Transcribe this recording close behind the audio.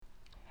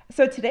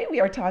So today we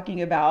are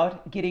talking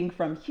about getting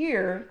from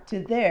here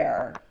to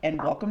there.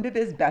 And welcome to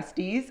Biz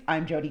Besties.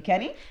 I'm Jody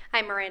Kenny,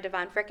 I'm Miranda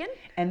Von Fricken.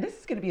 and this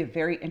is going to be a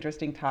very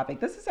interesting topic.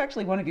 This is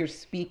actually one of your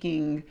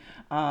speaking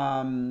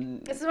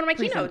This is one of my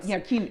keynotes.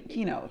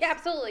 keynotes. Yeah,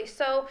 absolutely.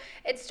 So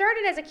it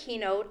started as a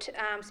keynote,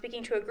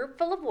 speaking to a group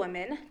full of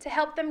women to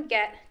help them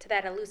get to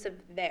that elusive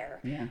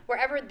there. Yeah.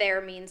 Wherever there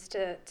means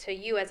to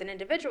you as an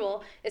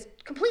individual is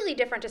completely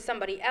different to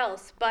somebody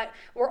else, but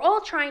we're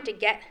all trying to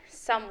get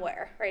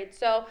somewhere, right?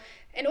 So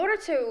in order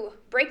to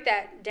break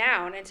that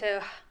down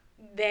into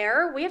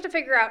there, we have to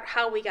figure out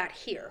how we got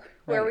here,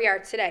 where Right. we are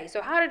today.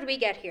 So how did we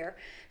get here?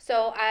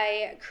 So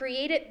I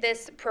created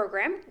this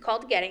program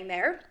called Getting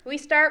There. We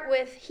start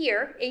with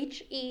here,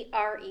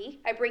 HERE.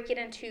 I break it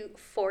into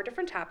 4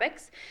 different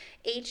topics.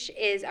 H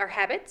is our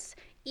habits.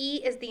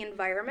 E is the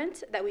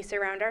environment that we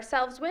surround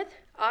ourselves with.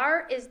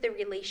 R is the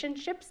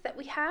relationships that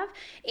we have.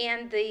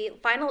 And the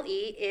final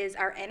E is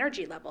our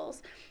energy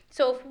levels.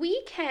 So if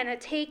we can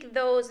take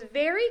those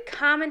very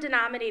common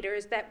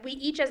denominators that we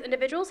each as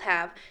individuals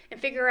have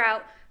and figure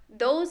out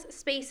those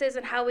spaces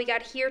and how we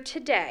got here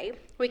today,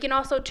 we can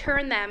also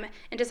turn them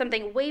into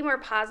something way more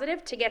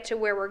positive to get to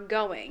where we're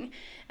going.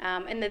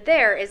 And the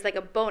there is like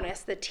a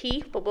bonus, the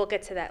T, but we'll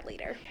get to that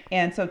later.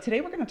 And so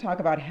today we're going to talk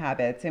about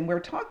habits, and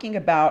we're talking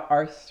about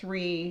our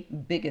 3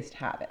 biggest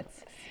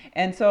habits.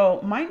 And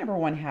so my number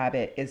one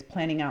habit is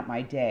planning out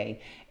my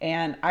day.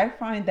 And I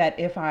find that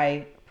if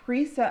I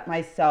preset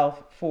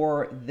myself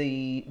for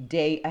the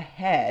day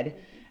ahead,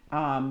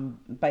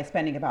 by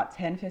spending about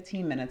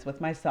 10-15 minutes with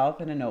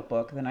myself in a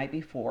notebook the night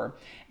before,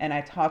 and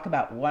I talk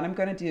about what I'm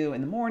going to do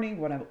in the morning,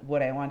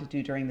 what I want to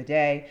do during the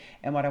day,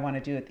 and what I want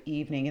to do at the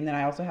evening. And then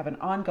I also have an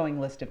ongoing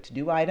list of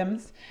to-do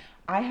items.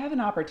 I have an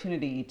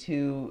opportunity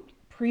to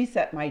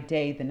preset my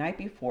day the night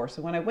before.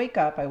 So when I wake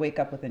up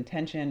with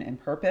intention and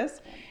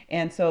purpose.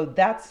 And so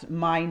that's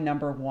my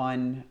number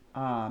one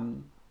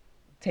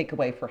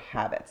takeaway for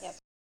habits. Yep.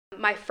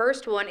 My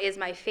first one is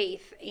my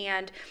faith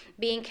and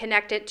being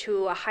connected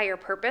to a higher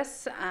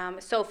purpose.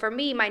 So for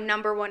me, my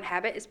number one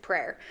habit is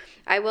prayer.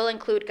 I will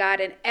include God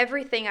in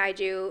everything I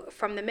do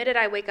from the minute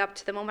I wake up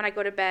to the moment I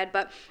go to bed.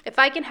 But if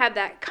I can have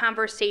that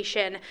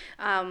conversation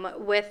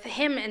with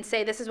Him and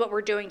say, this is what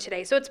we're doing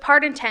today. So it's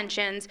part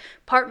intentions,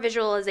 part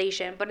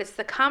visualization, but it's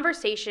the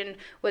conversation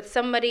with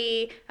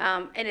somebody,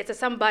 and it's a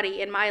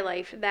somebody in my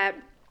life that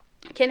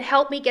can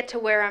help me get to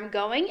where I'm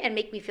going and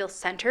make me feel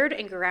centered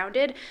and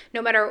grounded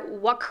no matter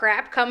what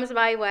crap comes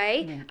my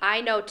way. Yeah. I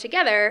know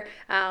together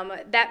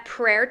that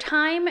prayer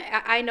time,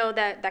 I know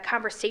that that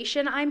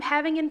conversation I'm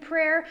having in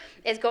prayer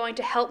is going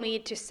to help me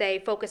to stay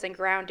focused and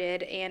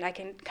grounded, and I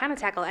can kind of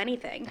tackle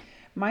anything.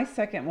 My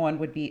second one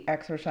would be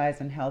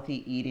exercise and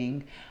healthy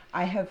eating.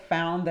 I have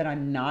found that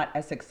I'm not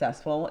as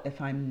successful if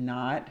I'm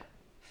not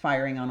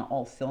firing on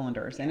all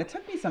cylinders. And it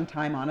took me some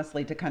time,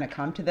 honestly, to kind of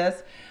come to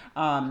this.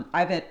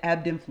 I've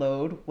ebbed and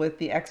flowed with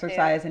the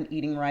exercise and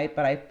eating right,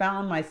 but I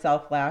found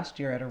myself last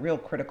year at a real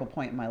critical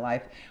point in my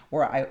life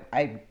where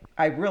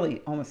I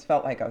really almost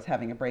felt like I was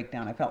having a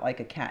breakdown. I felt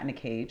like a cat in a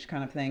cage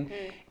kind of thing.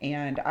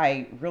 And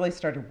I really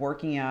started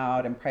working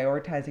out and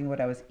prioritizing what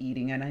I was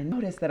eating. And I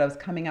noticed that I was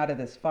coming out of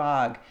this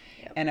fog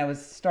and I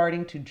was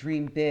starting to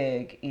dream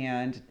big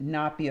and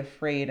not be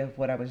afraid of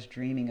what I was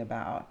dreaming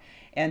about.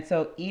 And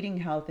so eating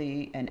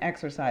healthy and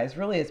exercise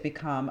really has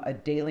become a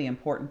daily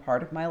important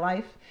part of my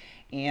life.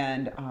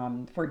 And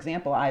for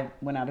example, I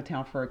went out of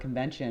town for a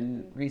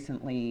convention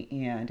recently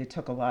and it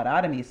took a lot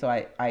out of me. So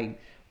I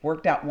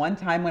worked out one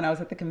time when I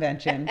was at the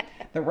convention.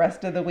 The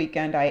rest of the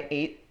weekend I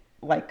ate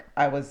like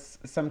I was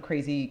some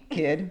crazy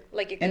kid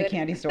Like you in a could.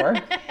 candy store.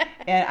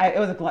 And it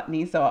was a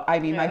gluttony. So, I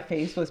mean, my Yeah.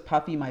 face was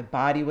puffy. My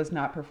body was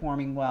not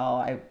performing well.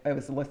 I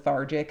was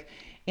lethargic.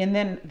 And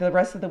then the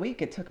rest of the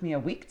week, it took me a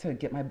week to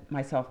get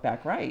myself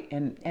back right.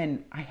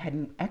 And I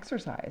hadn't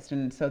exercised.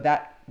 And so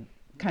that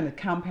kind of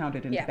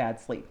compounded into Yeah. bad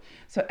sleep.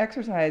 So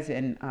exercise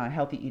and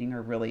healthy eating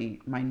are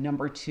really my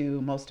number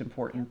 2 most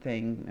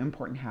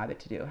important habit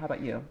to do. How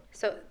about you?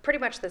 So pretty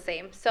much the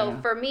same. So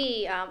Yeah. for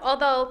me,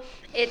 although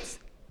it's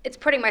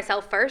putting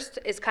myself first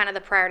is kind of the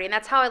priority, and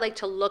that's how I like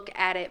to look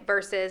at it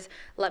versus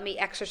let me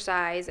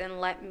exercise and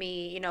let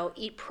me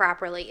eat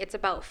properly. It's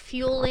about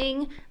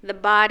fueling the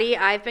body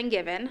I've been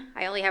given.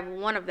 I only have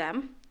one of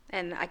them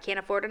and I can't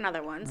afford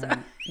another one, so Right.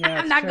 Yeah, I'm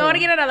it's not going to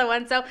true. get another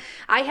one. So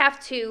I have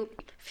to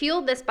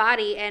fuel this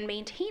body and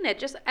maintain it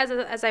just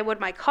as I would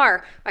my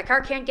car. My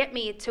car can't get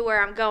me to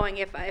where I'm going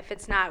if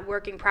it's not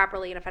working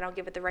properly and if I don't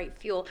give it the right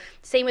fuel.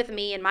 Same with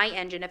me and my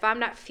engine. If I'm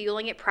not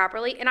fueling it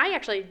properly, and I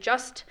actually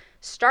just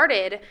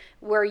started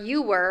where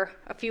you were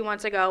a few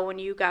months ago when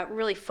you got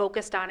really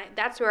focused on it.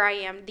 That's where I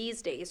am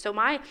these days. So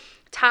my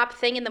top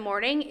thing in the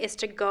morning is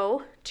to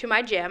go to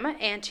my gym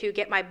and to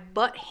get my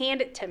butt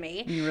handed to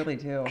me. You really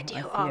do. I do.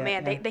 see Oh it,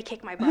 man, yeah. they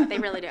kick my butt. They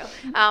really do.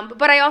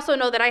 But I also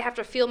know that I have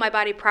to fuel my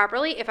body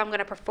properly if I'm going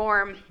to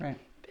perform Right.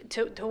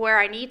 to where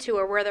I need to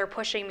or where they're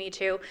pushing me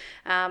to.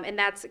 And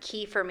that's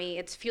key for me.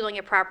 It's fueling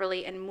it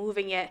properly and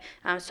moving it.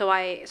 So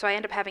I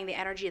end up having the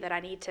energy that I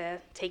need to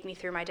take me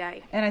through my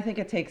day. And I think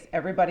it takes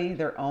everybody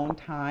their own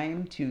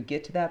time to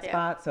get to that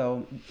spot.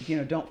 So,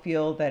 don't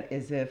feel that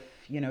as if,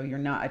 you're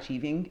not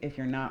achieving if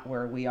you're not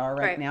where we are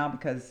right now,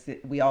 because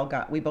we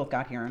both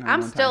got here in our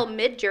I'm own still time.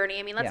 Mid-journey.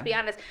 I mean, let's be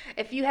honest.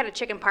 If you had a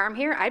chicken parm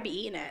here, I'd be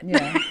eating it.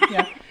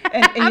 Yeah.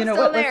 And you know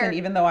what? there. Listen,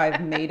 even though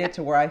I've made it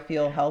to where I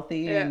feel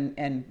healthy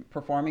and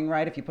performing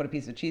right, if you put a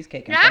piece of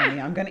cheesecake in front of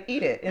me, I'm going to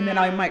eat it. And then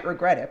I might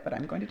regret it, but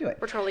I'm going to do it.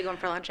 We're totally going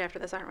for lunch after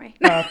this, aren't we?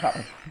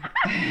 Probably.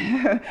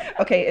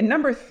 Okay, and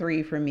number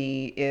 3 for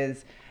me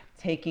is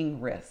taking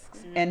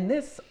risks. And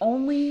this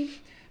only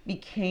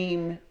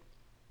became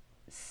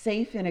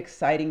safe and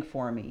exciting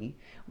for me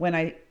when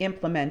I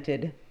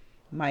implemented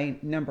my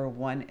number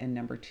 1 and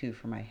number 2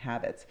 for my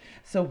habits.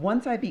 So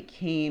once I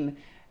became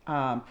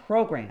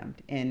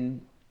programmed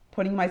in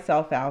putting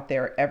myself out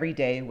there every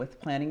day with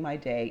planning my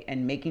day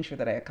and making sure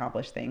that I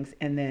accomplish things,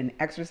 and then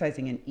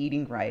exercising and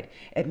eating right,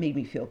 it made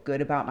me feel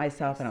good about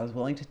myself, and I was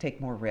willing to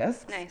take more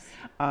risks. Nice.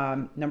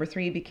 Number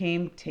 3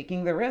 became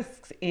taking the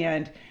risks,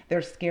 and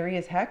they're scary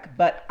as heck,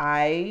 but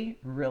I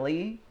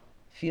really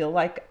feel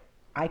like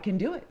I can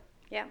do it.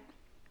 Yeah.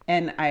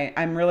 And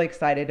I'm really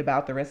excited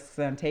about the risks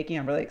that I'm taking.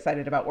 I'm really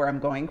excited about where I'm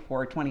going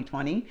for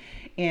 2020.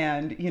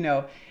 And,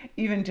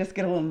 even just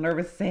get a little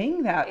nervous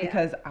saying that,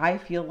 because I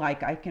feel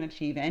like I can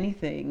achieve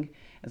anything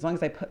as long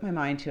as I put my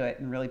mind to it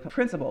and really put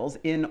principles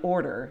in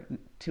order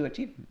to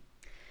achieve them.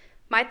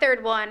 My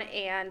third one,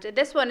 and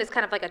this one is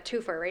kind of like a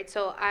twofer, right?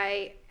 So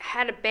I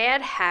had a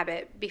bad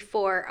habit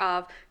before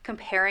of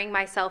comparing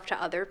myself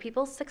to other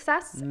people's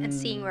success and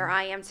seeing where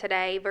I am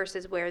today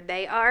versus where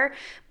they are.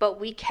 But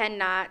we can't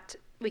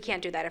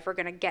do that if we're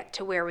going to get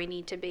to where we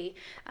need to be.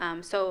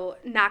 So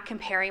not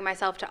comparing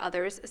myself to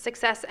others'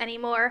 success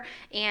anymore,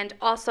 and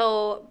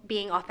also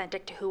being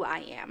authentic to who I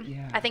am.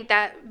 Yeah. I think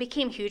that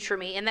became huge for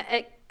me, and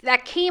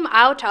that came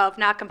out of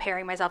not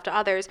comparing myself to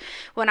others.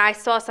 When I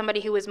saw somebody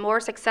who was more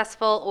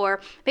successful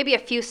or maybe a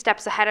few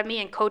steps ahead of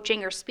me in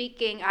coaching or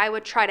speaking, I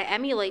would try to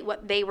emulate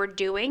what they were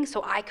doing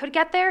so I could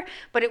get there,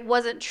 but it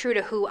wasn't true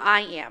to who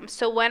I am.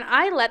 So when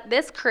I let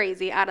this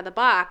crazy out of the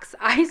box,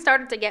 I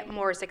started to get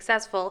more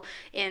successful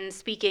in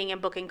speaking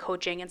and booking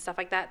coaching and stuff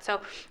like that.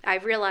 So I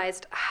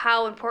realized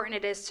how important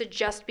it is to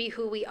just be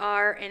who we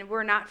are, and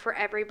we're not for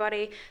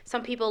everybody.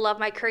 Some people love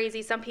my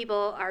crazy. Some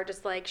people are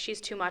just like, she's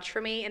too much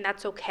for me, and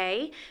that's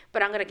okay.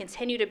 But I'm going to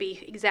continue to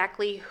be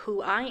exactly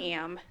who I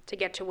am to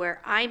get to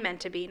where I'm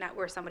meant to be, not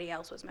where somebody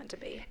else was meant to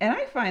be. And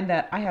I find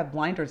that I have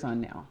blinders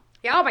on now.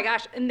 Yeah, oh my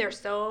gosh, and they're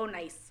so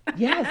nice.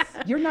 Yes,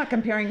 you're not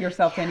comparing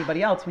yourself to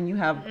anybody else when you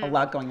have a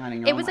lot going on in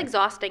your It own was life.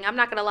 exhausting, I'm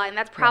not going to lie, and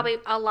that's probably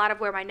a lot of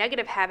where my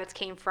negative habits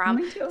came from.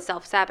 Me too.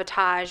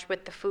 Self-sabotage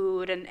with the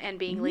food and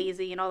being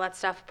lazy and all that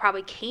stuff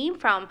probably came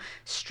from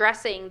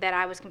stressing that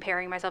I was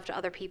comparing myself to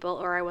other people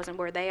or I wasn't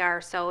where they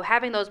are. So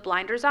having those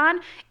blinders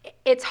on,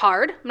 it's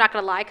hard, I'm not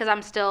going to lie, because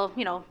I'm still,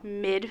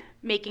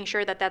 making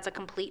sure that that's a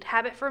complete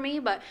habit for me,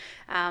 but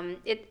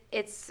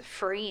it's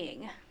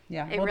freeing.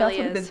 Yeah, It well, really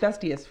that's what is. a Biz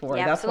Bestie is for.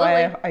 Yeah, That's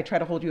why absolutely. I try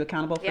to hold you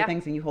accountable for Yeah.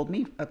 things, and you hold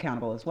me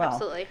accountable as well.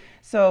 Absolutely.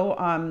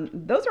 So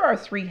those are our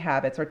 3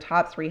 habits, our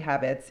top 3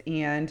 habits.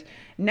 And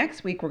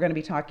next week, we're going to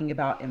be talking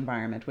about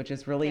environment, which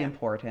is really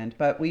important.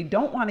 But we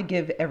don't want to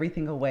give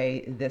everything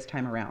away this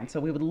time around. So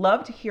we would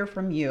love to hear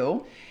from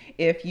you.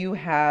 If you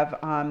have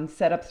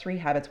set up 3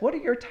 habits, what are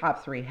your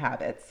top 3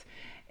 habits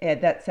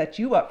that set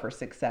you up for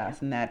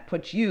success and that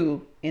puts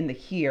you in the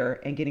here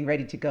and getting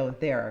ready to go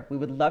there? We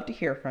would love to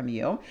hear from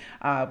you.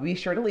 Be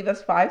sure to leave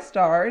us 5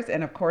 stars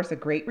and, of course, a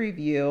great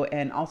review,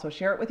 and also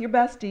share it with your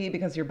bestie,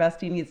 because your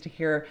bestie needs to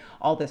hear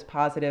all this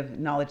positive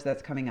knowledge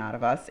that's coming out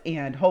of us.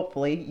 And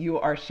hopefully you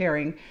are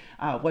sharing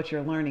what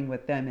you're learning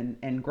with them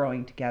and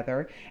growing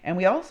together. And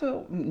we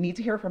also need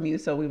to hear from you.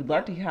 So we would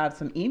love to have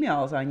some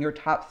emails on your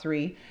top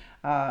 3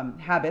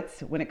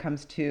 habits when it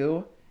comes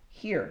to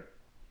here,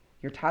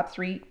 your top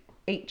 3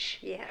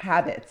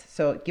 habits.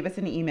 So give us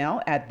an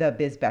email at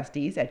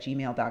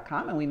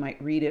thebizbesties@gmail.com, and we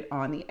might read it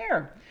on the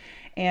air.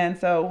 And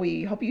so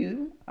we hope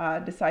you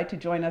decide to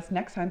join us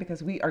next time,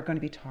 because we are going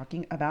to be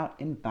talking about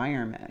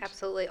environment.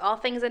 Absolutely. All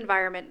things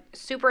environment,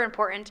 super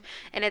important,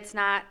 and it's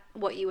not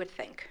what you would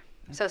think.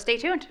 So stay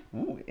tuned.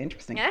 Ooh,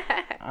 interesting.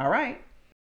 All right.